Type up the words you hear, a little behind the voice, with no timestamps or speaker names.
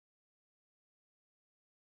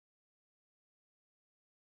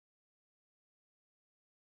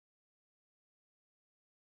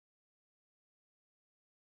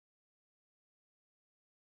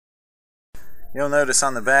You'll notice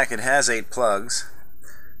on the back it has 8 plugs.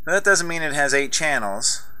 But that doesn't mean it has 8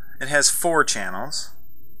 channels. It has 4 channels.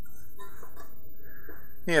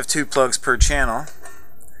 You have 2 plugs per channel.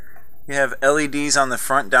 You have LEDs on the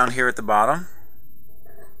front down here at the bottom.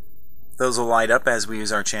 Those will light up as we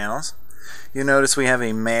use our channels. You notice we have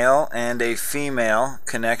a male and a female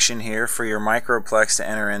connection here for your microplex to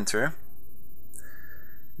enter in through.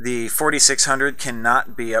 The 4600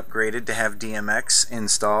 cannot be upgraded to have DMX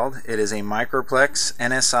installed. It is a microplex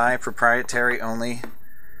NSI proprietary only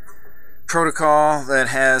protocol that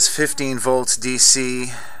has 15 volts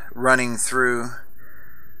DC running through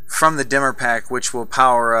from the dimmer pack, which will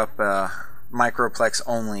power up a microplex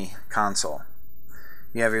only console.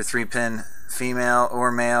 You have your 3-pin female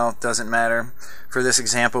or male, doesn't matter. For this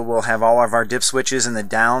example, we'll have all of our dip switches in the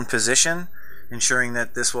down position, ensuring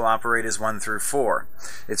that this will operate as 1 through 4.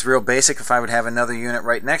 It's real basic. If I would have another unit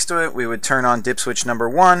right next to it, we would turn on dip switch number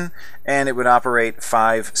 1 and it would operate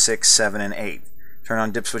 5, 6, 7, and 8. Turn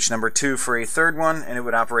on dip switch number 2 for a third one and it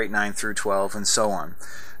would operate 9 through 12 and so on.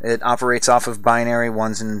 It operates off of binary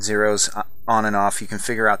 1s and 0s on and off. You can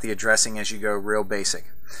figure out the addressing as you go, real basic.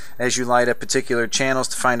 As you light up particular channels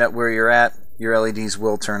to find out where you're at, your LEDs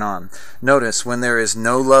will turn on. Notice when there is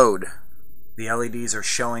no load, the LEDs are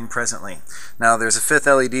showing presently. Now there's a 5th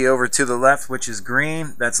LED over to the left which is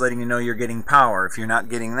green. That's letting you know you're getting power. If you're not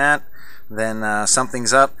getting that, then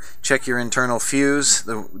something's up. Check your internal fuse.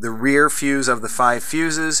 The rear fuse of the 5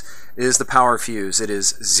 fuses is the power fuse. It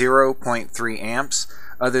is 0.3 amps.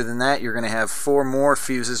 Other than that, you're going to have 4 more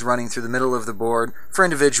fuses running through the middle of the board for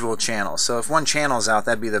individual channels. So if one channel's out,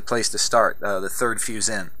 that'd be the place to start, the 3rd fuse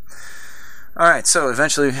in. Alright, so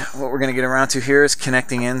eventually what we're going to get around to here is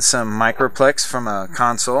connecting in some microplex from a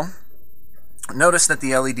console. Notice that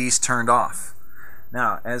the LEDs turned off.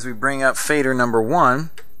 Now, as we bring up fader number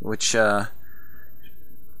 1, which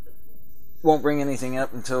won't bring anything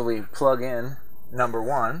up until we plug in number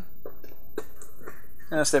 1,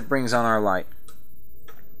 notice that brings on our light.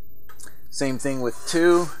 Same thing with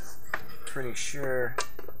 2. Pretty sure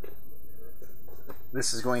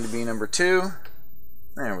this is going to be number 2.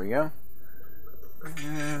 There we go.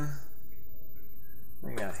 And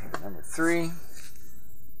we got here number 3.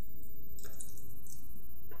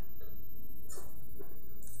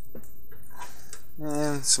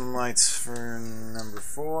 And some lights for number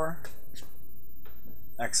 4.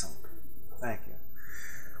 Excellent. Thank you.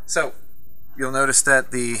 So, you'll notice that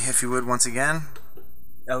if you would once again,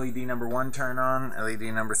 LED number 1 turned on, LED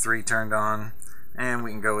number 3 turned on, and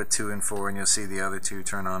we can go with 2 and 4 and you'll see the other 2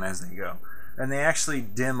 turn on as they go. And they actually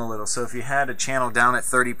dim a little, so if you had a channel down at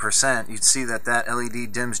 30%, you'd see that that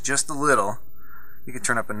LED dims just a little. You can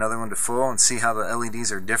turn up another one to full and see how the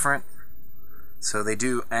LEDs are different. So they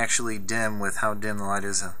do actually dim with how dim the light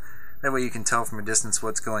is. That way you can tell from a distance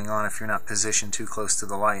what's going on if you're not positioned too close to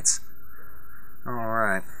the lights.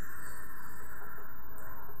 Alright.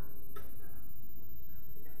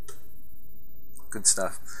 Good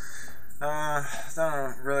stuff. I don't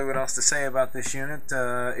know really what else to say about this unit.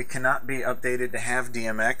 It cannot be updated to have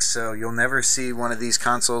DMX, so you'll never see one of these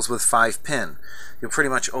consoles with 5-pin. You'll pretty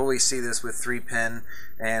much always see this with 3-pin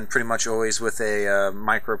and pretty much always with a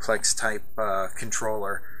microplex type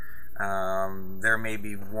controller. There may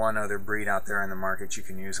be one other breed out there in the market you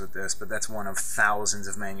can use with this, but that's one of thousands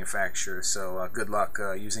of manufacturers, so good luck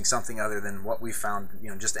using something other than what we found,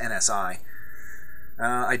 just NSI.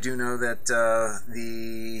 I do know that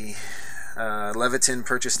the Leviton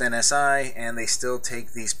purchased NSI, and they still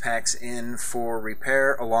take these packs in for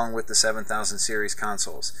repair along with the 7000 series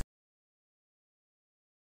consoles.